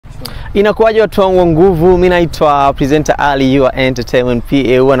Inakuwaje watu wangu nguvu? Mimi naitwa presenter Ali, your entertainment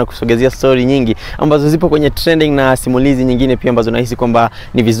PA. Huwa nakusogezea story nyingi ambazo zipo kwenye trending na simulizi nyingine pia ambazo nahisi kwamba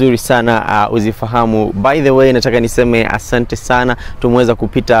ni vizuri sana uzifahamu. By the way, nataka niseme asante sana. Tumeweza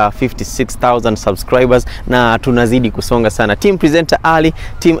kupita 56,000 subscribers na tunazidi kusonga sana. Team presenter Ali,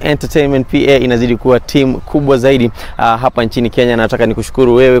 team entertainment PA inazidi kuwa team kubwa zaidi hapa nchini Kenya. Nataka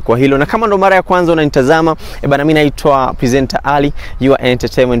nikushukuru wewe kwa hilo. Na kama ndo mara ya kwanza unanitazama, bana mimi naitwa presenter Ali, your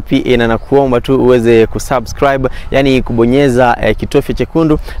entertainment PA, na nakuomba tu uweze kusubscribe, yani kubonyeza kitufe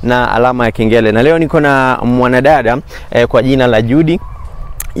chekundu na alama ya kengele. Na leo niko na mwanadada kwa jina la Judy.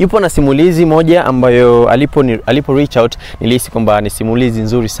 Yupo na simulizi moja ambayo alipo reach out nilihisi kwamba ni simulizi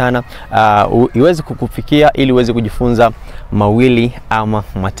nzuri sana iweze kukufikia ili uweze kujifunza mawili ama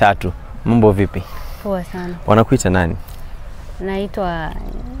matatu. Mambo vipi? Poa sana. Wanakuita nani? Naitwa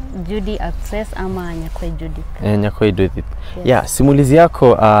Judy Access ama Nyakwe Judy. Nyakwe Judy. Yes. Yeah, simulizi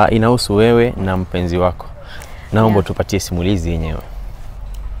yako inahusu wewe na mpenzi wako. Naomba tupatie simulizi yenyewe.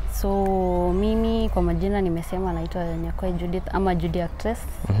 So mimi kwa majina nimesema naitwa Nyakwe Judy ama Judy Access.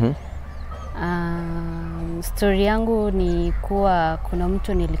 Story yangu ni kuwa kuna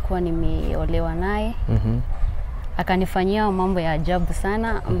mtu nilikuwa nimeolewa naye. Akanifanyia mambo ya ajabu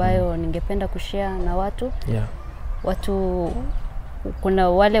sana ambayo ningependa kushare na watu. Yeah. Watu kuna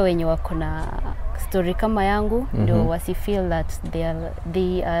wale wenye wako na story kama yangu ndio wasi feel that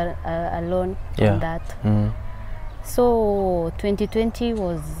they are alone in that. So 2020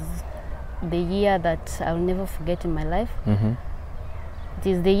 was the year that I'll never forget in my life. It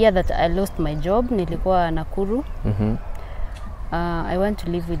is the year that I lost my job. Nilikuwa Nakuru. I went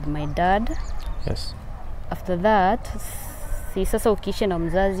to live with my dad. Yes. After that, sasa ukiishi na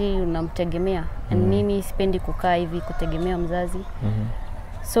mzazi unamtegemea. And mimi sipendi kukaa hivi kutegemea mzazi.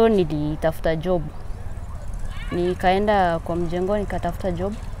 So nilitafuta job. Nikaenda kwa mjengo nikatafuta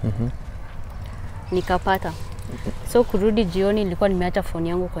job. Nikapata. So kurudi jioni nilikuwa nimeacha phone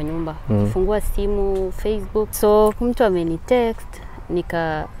yangu kwa nyumba. Kufungua simu, Facebook. So mtu amenitext,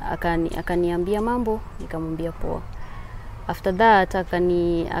 akaniambia mambo, nikamwambia poa. After that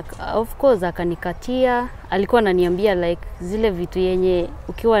of course akanikatia. Alikuwa ananiambia like zile vitu yenye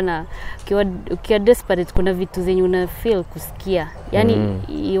ukiwa desperate kuna vitu zenye una feel kusikia. Yani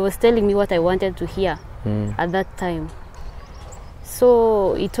he was telling me what I wanted to hear at that time.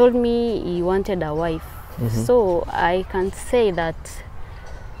 So he told me he wanted a wife. So I can say that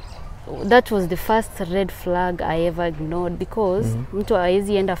was the first red flag I ever ignored, because mtu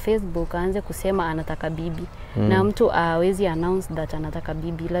hawezi enda Facebook aanze kusema anataka bibi. Na mtu hawezi announce that anataka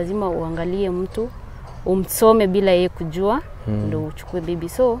bibi. Lazima uangalie mtu, umsome bila yeye kujua ndio uchukue bibi.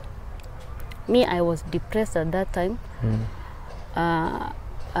 So me, I was depressed at that time.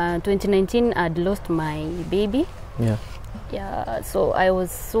 2019 I'd lost my baby. Yeah, so I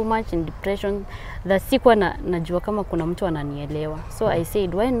was so much in depression that sikuwa najua kama kuna mtu ananielewa. So I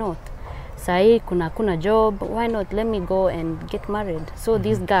said, why not? Sai kuna job, why not let me go and get married? So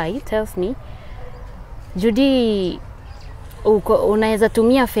this guy tells me, Judy, unaweza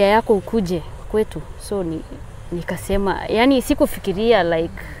tumia fare yako ukuje kwetu. So nikasema, yani sikufikiria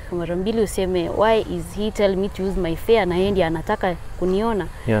like mara mbili useme why is he telling me to use my fare na yeye ndiye anataka kuniona.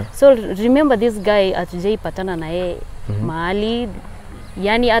 So remember this guy hatujaipatana na yeye mahali,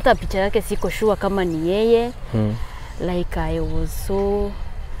 yani hata picha yake siko sure kama ni yeye. Like I was so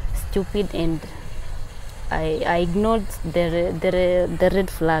stupid and I ignored the red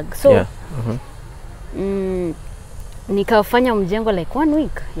flag. So nikafanya mjengo like 1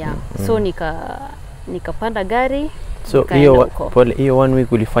 week. So nikapanda gari. So hiyo 1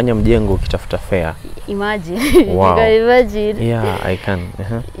 week ulifanya mjengo ukitafuta fare. Imagine. Wow. You can imagine. Yeah, I can.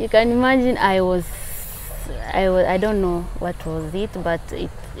 You can imagine I don't know what was it, but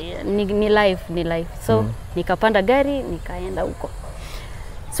ni life. So nikapanda gari nikaenda huko.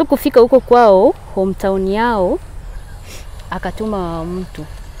 So kufika huko kwao, hometown yao, akatuma mtu.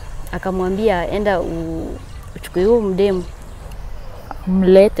 Akamwambia enda uchukue huyo mdemu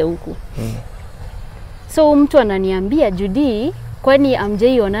mlete huku. So mtu ananiambia, Judy, kwani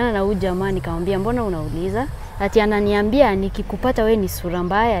amjaionana na huyu jamaa? Nikamwambia mbona unauliza? Ati ananiambia nikikupata we ni sura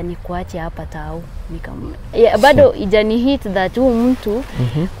mbaya nikuache hapa tao. Bado ijani hit that huyu mtu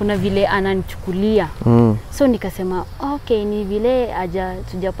kuna vile ananichukulia. So nikasema okay, ni vile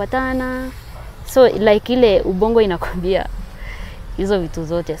tujapatana. So like ile ubongo inakwambia hizo vitu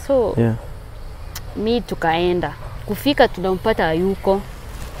zote. So mi tukaenda. Kufika tunampata hayuko.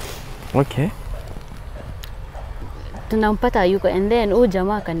 Okay. Tunampata hayuko, and then huyu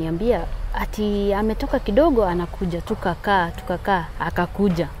jamaa akaniambia ati ametoka kidogo anakuja. Tukakaa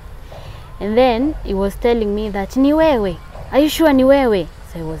akakuja. And then he was telling me that ni wewe. Are you sure ni wewe?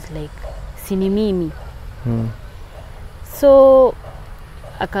 So I was like, sini mimi. So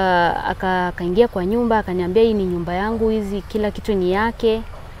akaingia kwa nyumba, akaniambia hii ni nyumba yangu, hizi kila kitu ni yake.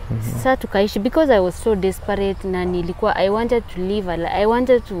 Sasa tukaishi because I was so desperate na nilikuwa I wanted to live, I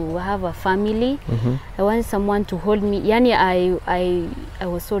wanted to have a family. I wanted someone to hold me. Yani I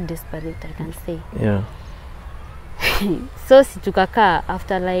was so desperate, I can say. Yeah. So tukakaa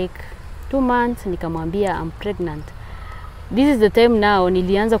after like 2 months nikamwambia I'm pregnant. This is the time now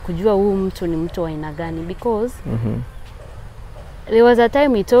nilianza kujua huyu mtu ni mtu wa aina gani because there was a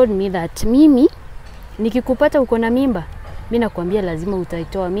time he told me that mimi nikikupata uko na mimba, mimi nakwambia lazima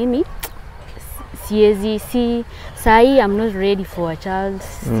utaitoa. Mimi sahi I'm not ready for a child.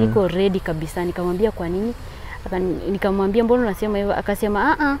 Siko ready kabisa. Nikamwambia kwa nini? Nikamwambia mbona unasema hivyo?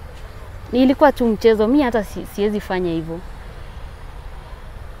 Akasema nilikuwa tu mchezo, mimi hata siwezi fanya hivyo.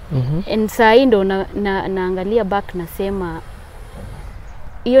 And sahi ndo naangalia back nasema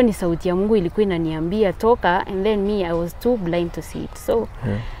hiyo ni sauti ya Mungu ilikuwa inaniambia toka, and then me I was too blind to see it. So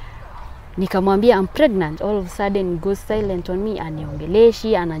nikamwambia I'm pregnant. All of a sudden goes silent on me,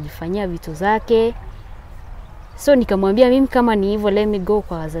 aniongeleshi, anajifanyia vitu zake. So nikamwambia mimi kama ni hivyo, let me go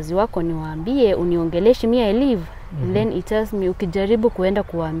kwa wazazi wako niwaambie uniongeleshi, me I leave. And then it tells me ukijaribu kuenda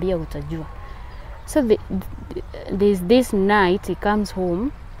kuwaambia utajua. So there's this night he comes home.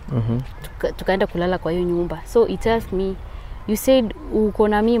 Tukaenda kulala kwa hiyo nyumba. So it tells me, you said uko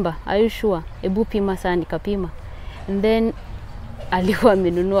na mimba, are you sure? Ebu pima sana. Nikapima. And then alikuwa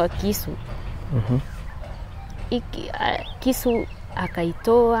amenunua kisu. Kisu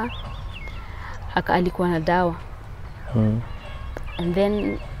akaitoa, alikuwa na dawa. And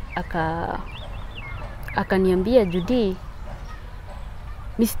then akaniambia, Judy,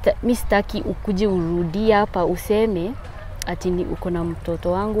 mistaki ukuje urudi hapa useme ati uko na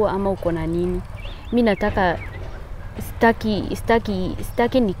mtoto wangu ama uko na nini. Mimi nataka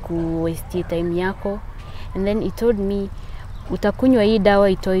sitaki ni ku-waste time yako. And then he told me utakunywa hii dawa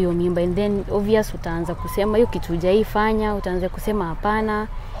itoe hiyo mimba, and then obvious utaanza kusema hiyo kitu hujaifanya, utaanza kusema hapana.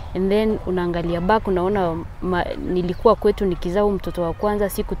 And then unaangalia back unaona nilikuwa kwetu nikizaa mtoto wa kwanza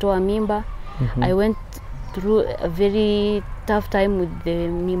sikutoa mimba. I went through a very tough time with the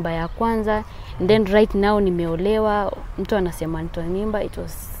mimba ya kwanza, and then right now nimeolewa, mtu anasema nitoe mimba. It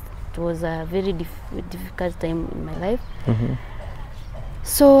was a very difficult time in my life.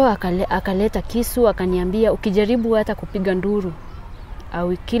 So akaleta kisu, akaniambia ukijaribu hata kupiga nduru I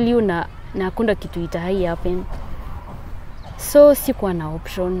will kill you, na hakuna kitu itahai happen. So sikuwa na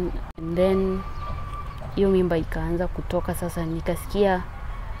option. And then hiyo mimba ikaanza kutoka. Sasa nikasikia,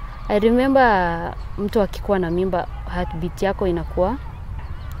 I remember mtu akikuwa na mimba heartbeat yako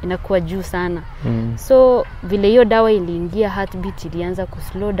inakuwa juu sana. So vile hiyo dawa iliingia, heartbeat ilianza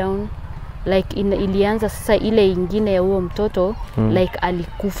kuslow down, like ilianza sasa ile ingine ya huo mtoto like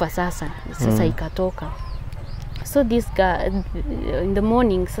alikufa sasa ikatoka. So this guy in the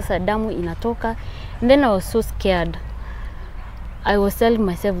morning sasa damu inatoka, and then I was so scared. I was telling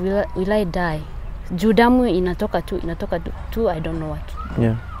myself, will I die? Juu damu inatoka tu, I don't know what.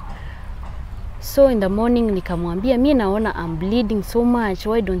 Yeah. So in the morning nikamwambia, mimi naona I'm bleeding so much,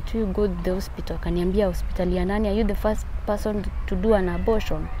 why don't you go to the hospital? Akaniambia, hospitali ya nani? Are you the first person to do an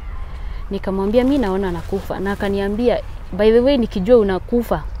abortion? Nikamwambia mimi naona nakufa. Na akaniambia, by the way, nikijua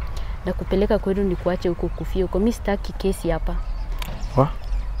unakufa na kupeleka kwenu nikuache huko kufia huko, mimi sitaki kesi hapa.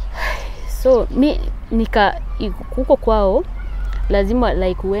 So huko kwao lazima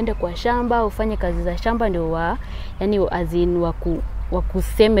like uende kwa shamba ufanye kazi za shamba ndio yani azin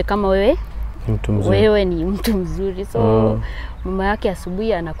wakuseme kama wewe ni mtu mzuri. So mama yake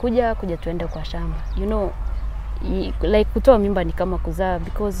asubuhi anakuja tuende kwa shamba. You know, like kutoa mimba ni kama kuzaa,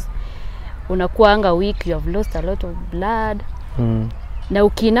 because unakuanga weak, you have lost a lot of blood. Na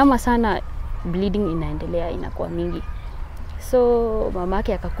ukiinama sana bleeding inaendelea, inakuwa mingi. So mama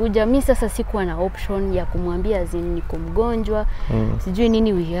yake akakuja. Mimi sasa sikuwa na option ya kumwambia niko mgonjwa, sijui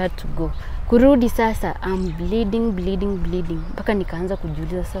nini, we had to go. Kurudi sasa I'm bleeding mpaka nikaanza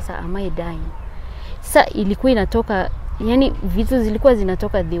kujiuliza sasa am I dying? Sasa ilikuwa inatoka, yani vitu zilikuwa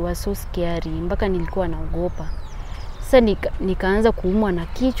zinatoka, they were so scary mpaka nilikuwa naogopa. Sasa nikaanza kuumwa na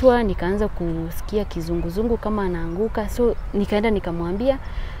kichwa, nikaanza kusikia kizunguzungu kama anaanguka. So nikaenda nikamwambia,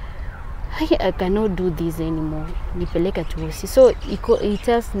 I cannot do this anymore, nipeleka tu hosi. So he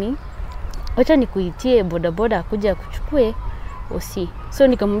tells me, acha nikuitie bodaboda akuja kuchukue hosi. So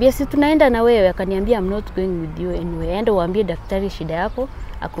nikamwambia si tunaenda na wewe. Akaniambia I'm not going with you anyway, enda uambie daktari shida yako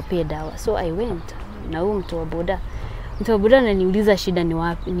akupee dawa. So I went na huyo mtu wa boda ananiuliza shida ni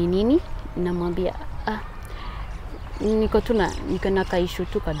wapi, ni nini? Namwambia niko na kaishu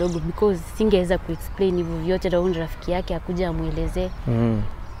tu kadogo because singeweza kuexplain hivyo vyote, na rafiki yake akuja amuelezee.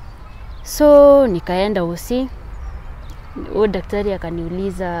 So nikaenda usi, huyo daktari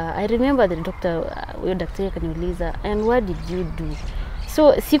akaniuliza, I remember the doctor, huyo daktari akaniuliza, and what did you do?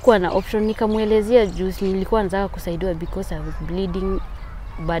 So sikuwa na option, nikamuelezea juu nilikuwa nataka kusaidiwa because I was bleeding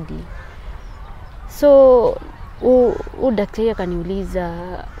badly. So daktari akaniuliza,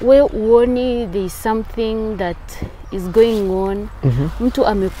 we uoni there is something that is going on, mtu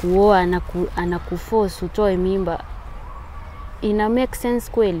amekuoa anakuforce utoe mimba, ina make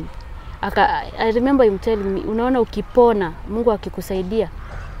sense kweli? I remember him telling me, unaona ukipona Mungu akikusaidia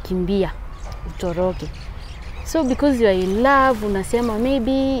kimbia utoroke. So because you are in love unasema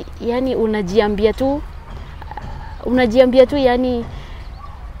maybe, yani unajiambia tu yani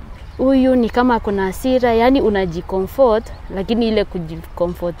huyu ni kama kuna hasira, yani unajicomfort, lakini ile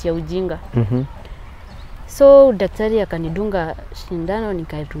kujicomfort ya ujinga. So daktari akanidunga shindano,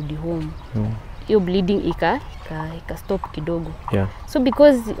 nikarudi home. Hiyo bleeding ika stop kidogo. So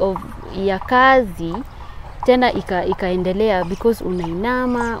because of ya kazi tena ikaendelea, because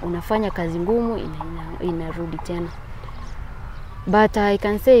unainama unafanya kazi ngumu, inarudi tena. But I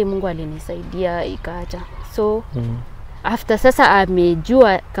can say Mungu alinisaidia ikaacha. So after sasa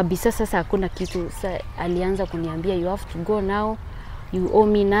amejua kabisa sasa hakuna kitu, sasa alianza kuniambia you have to go now, you owe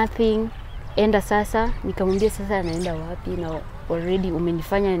me nothing, enda sasa. Nikamwambia sasa anaenda wapi, na already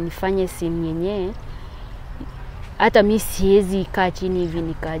umenifanya nifanye scene yenyewe hata mimi siwezi kaa chini hivi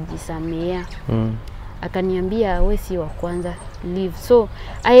nikajisamea. Akaniambia wewe si wa kwanza, leave. So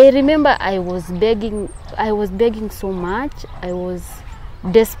I remember I was begging so much, I was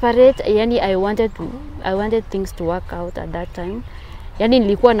desperate, yani I wanted things to work out at that time. Yani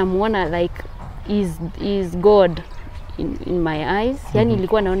nilikuwa namuona like is God in my eyes. Yani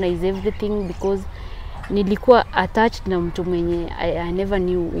nilikuwa naona is everything, because nilikuwa attached na mtu mwenye I never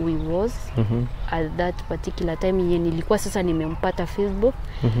knew who he was at that particular time. Yenye nilikuwa sasa nimempata Facebook.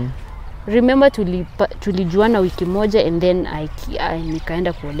 Remember tulijuana wiki moja and then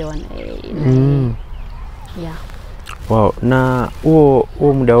nikaenda kuolewa na yeah. Wow, na huo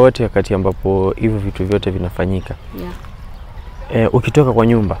muda wote wakati ambapo hivyo vitu vyote vinafanyika, ukitoka kwa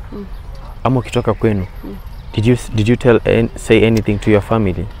nyumba ama ukitoka kwenu, did you say anything to your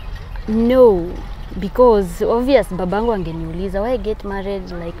family? No, because obvious babangu angeniuliza why get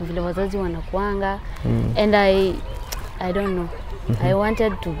married like vile wazazi wanakuanga, and I don't know. I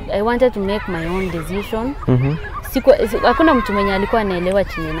wanted to make my own decision. Hakuna mtu mwenye alikuwa anaelewa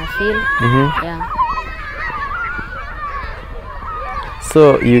chenye na feel. Yeah.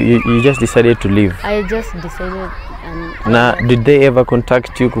 So you just decided to leave? I just decided. Na did they ever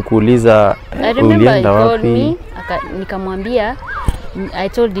contact you kukuuliza ulienda wapi? Nikamwambia, I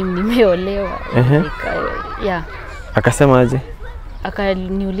told him nimeolewa. Yeah. Akasema aje?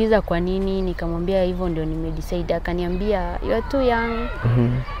 Akaniuliza kwa nini, nikamwambia hivyo ndio nimedecide. Akaniambia you are too young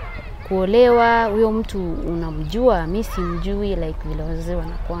kuolewa, huyo mtu unamjua, mimi simjui, like vile wazazi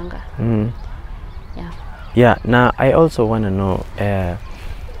wanakuanga. Yeah, na I also want to know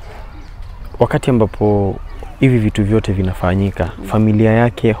wakati ambapo hivi vitu vyote vinafanyika, familia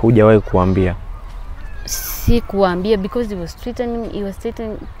yake hujawahi kuambia? Si kuambia, because he was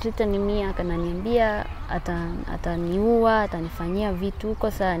threatening me. Akananiambia ataniua, atanifanyia vitu.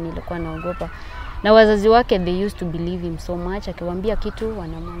 Kwa saa nilikuwa naogopa. Na wazazi wake they used to believe him so much, akiwaambia kitu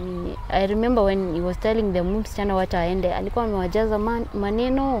wanamwamini. I remember when he was telling them msichana wacha aende, alikuwa amewajaza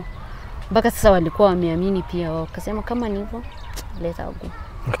maneno mpaka sasa walikuwa wameamini pia wao. Akasema kama ni hivyo let her go.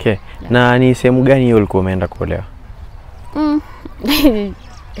 Okay. Yeah. Na ni sehemu gani hiyo ulikuwa umeenda kuolewa?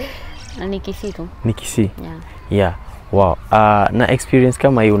 Ni Kisii tu. Ni Kisii? Yeah. Yeah. Wow. Na experience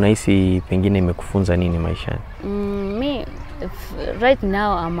kama hii unahisi pengine imekufunza nini maishani? Me right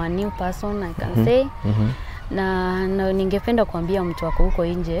now I'm a new person, I can say. Na ningependa kuambia mtu wako huko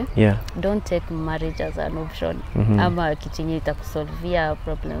nje, don't take marriage as an option. Ama kitu chenye itakusolvia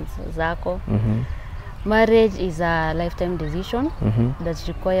problems zako. Marriage is a lifetime decision that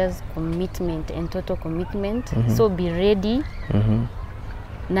requires commitment and total commitment. So be ready.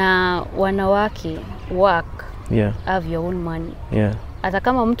 Na wanawake work, have your own money. Hata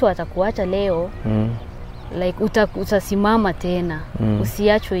kama mtu atakuacha leo, like utasimama tena.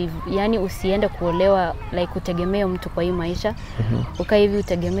 Usiachwe hivi, yani usiende kuolewa like utegemee mtu kwa hii maisha. Uka hivi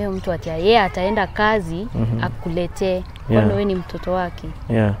utegemee mtu ati yeye ataenda kazi akuletee. Kwani wewe ni mtoto wake?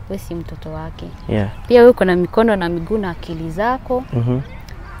 Wewe si mtoto wake. Pia wewe uko na mikono na miguu na akili zako.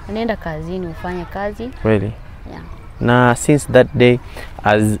 Unaenda kazini ufanye kazi. Really? Yeah. Na since that day,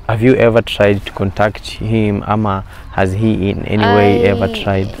 have you ever tried to contact him ama has he in any way ever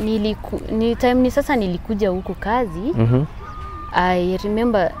tried? Sasa nilikuja huku kazi. I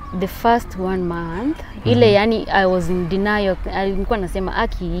remember the first 1 month, ile yani I was in denial. Alikuwa nasema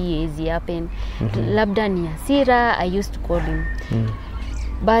aki hii easy happen. Labda ni hasira, I used to call him.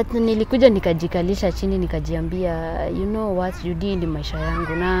 But nilikuja nikajikalisha chini nikajiambia, you know what, Judy ni maisha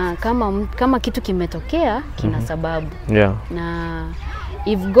yangu. Na kama kitu kimetokea, kina sababu. Yeah. Na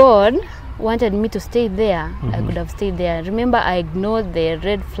if God wanted me to stay there, I could have stayed there. Remember, I ignored the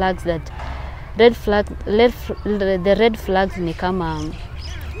red flags the red flags ni kama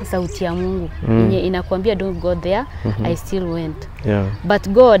sauti ya Mungu. Inakuambia don't go there, I still went. Yeah. But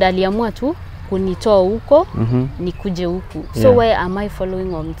God aliamua tu kunitoa huko, nikuje huku. So why am I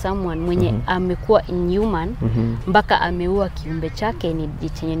following on someone mwenye amekuwa inhuman, mpaka ameua kiumbe chake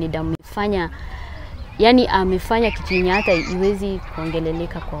chenye ni damu ifanya, yani amefanya kitu yenye hata iwezi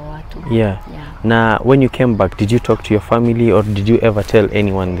kuongeleleka kwa watu. Yeah. Na when you came back, did you talk to your family or did you ever tell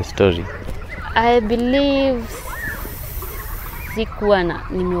anyone the story? I believe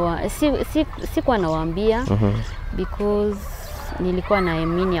sikuwa nawaambia because nilikuwa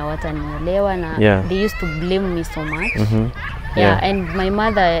naamini hawatanielewa na they used to blame me so much. And my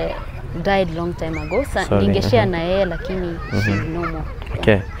mother died long time ago. Ningeshare na yeye lakini she's no more.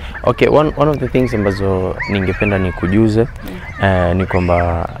 Okay, one of the things ambazo ningependa nikujuze ni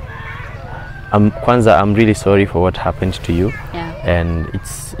kwamba kwanza I'm really sorry for what happened to you. And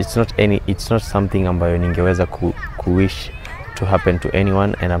it's not something ambayo ningeweza wish to happen to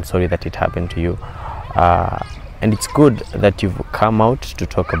anyone, and I'm sorry that it happened to you. And it's good that you've come out to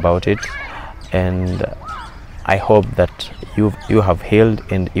talk about it, and I hope that you have healed,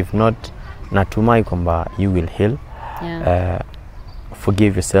 and if not, natumai kwamba you will heal.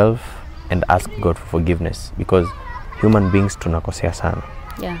 Forgive yourself and ask God for forgiveness, because human beings tunakosea sana.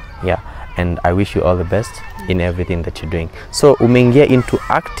 And I wish you all the best in everything that you're doing. So umeingia into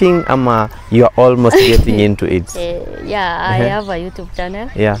acting ama you are almost getting into it? I have a YouTube channel.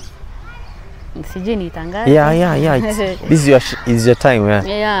 Sijui nitangaze. This is your time.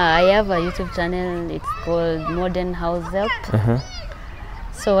 I have a YouTube channel. It's called Modern House Help.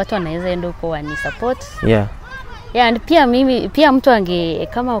 So watu wanaweza enda huko wani support. And pia mtu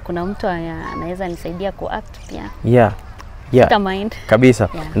kama kuna mtu anaweza nisaidia ku act pia. Mind. Kabisa.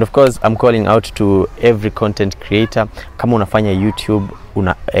 And of course I'm calling out to every content creator. Kama unafanya YouTube,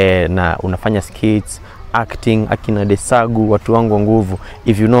 na unafanya skits, acting, akina Desagu, watu wangu nguvu,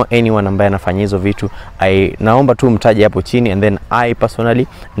 if you know anyone ambaye anafanya hizo vitu, naomba tu mtaje hapo chini, and then I personally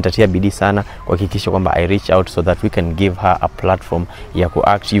nitatia bidii sana kuhakikisha kwamba I reach out so that we can give her a platform ya ku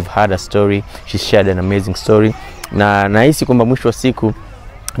act. You've heard a story, she shared an amazing story, na nahisi kwamba mwisho wa siku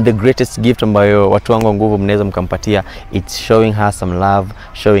the greatest gift ambayo watu wangu nguvu mnaweza mkampatia, it's showing her some love,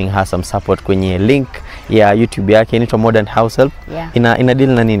 showing her some support. Kwenye link ya YouTube yake inaitwa Modern House Help. Ina deal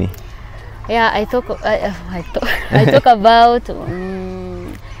na nini? I talk about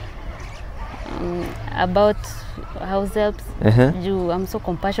house helps. I'm so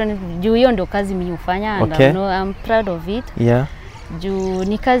compassionate. Juu hiyo ndio kazi mimi hufanya, and I'm proud of it. Juu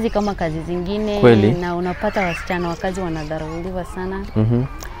ni kazi kama kazi zingine. Kweli. Na unapata wasichana wa kazi wanadharauliwa sana.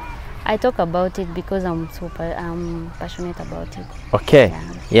 I talk about it because I'm passionate about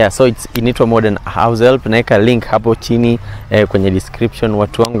it. So it's inaitwa Modern House Help. Naeka link hapo chini kwenye description.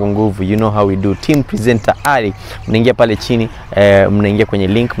 Watu wangu nguvu, you know how we do. Team presenter Ali, mnaingia pale chini, mnaingia kwenye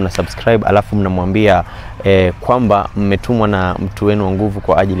link, mna subscribe, alafu mnamwambia kwamba mmetumwa na mtu wenu wa nguvu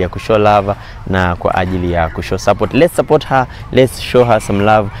kwa ajili ya kushow love na kwa ajili ya kushow support. Let's support her, let's show her some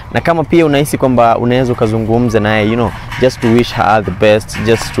love. Na kama pia unahisi kwamba unaweza kuzungumza naye, you know, just to wish her the best,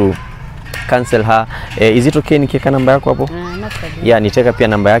 just to cancel her, is it okay nikiweka namba yako hapo? Nitaweka pia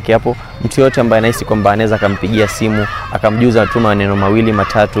namba yake hapo. Mtu yote ambaye anahisi kwamba anaweza kumpigia simu akamjuza tuma maneno mawili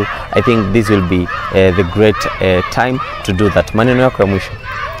matatu, I think this will be the great time to do that. Maneno yako ya mwisho?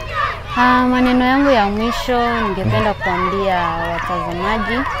 Maneno yangu ya mwisho ningependa kuambia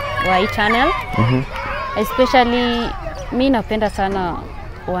watazamaji wa hii channel, especially mimi napenda sana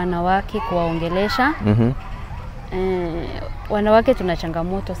wanawake kuwaongelesha. Wanawake tuna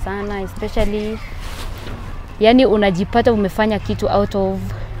changamoto sana, especially yani unajipata umefanya kitu out of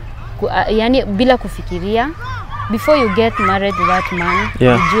yani bila kufikiria. Before you get married to that man,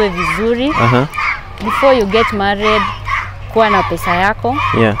 ujue vizuri. Before you get married, kuwa na pesa yako.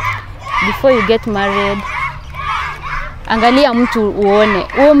 Before you get married, angalia mtu uone.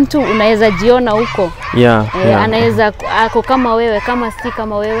 Huyo mtu unaweza jiona huko. Anaweza ako kama wewe, kama si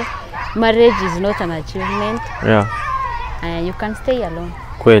kama wewe. Marriage is not an achievement. You can stay alone.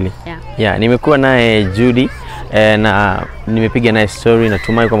 Kweli. Nimekuwa naye Judy, na nimepiga naye story.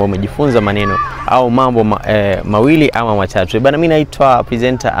 Natumai kwamba umejifunza maneno au mambo mawili ama matatu. Bana, mimi naitwa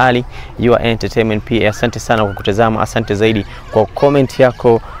presenter Ali, your entertainment PA. Asante sana kwa kutazama, asante zaidi kwa comment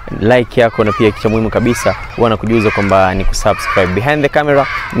yako, like yako, na pia kitu muhimu kabisa huwa nakujuza kwamba ni kusubscribe. Behind the camera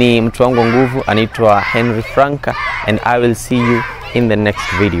ni mtu wangu wa nguvu anaitwa Henry Franka, and I will see you in the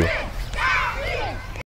next video.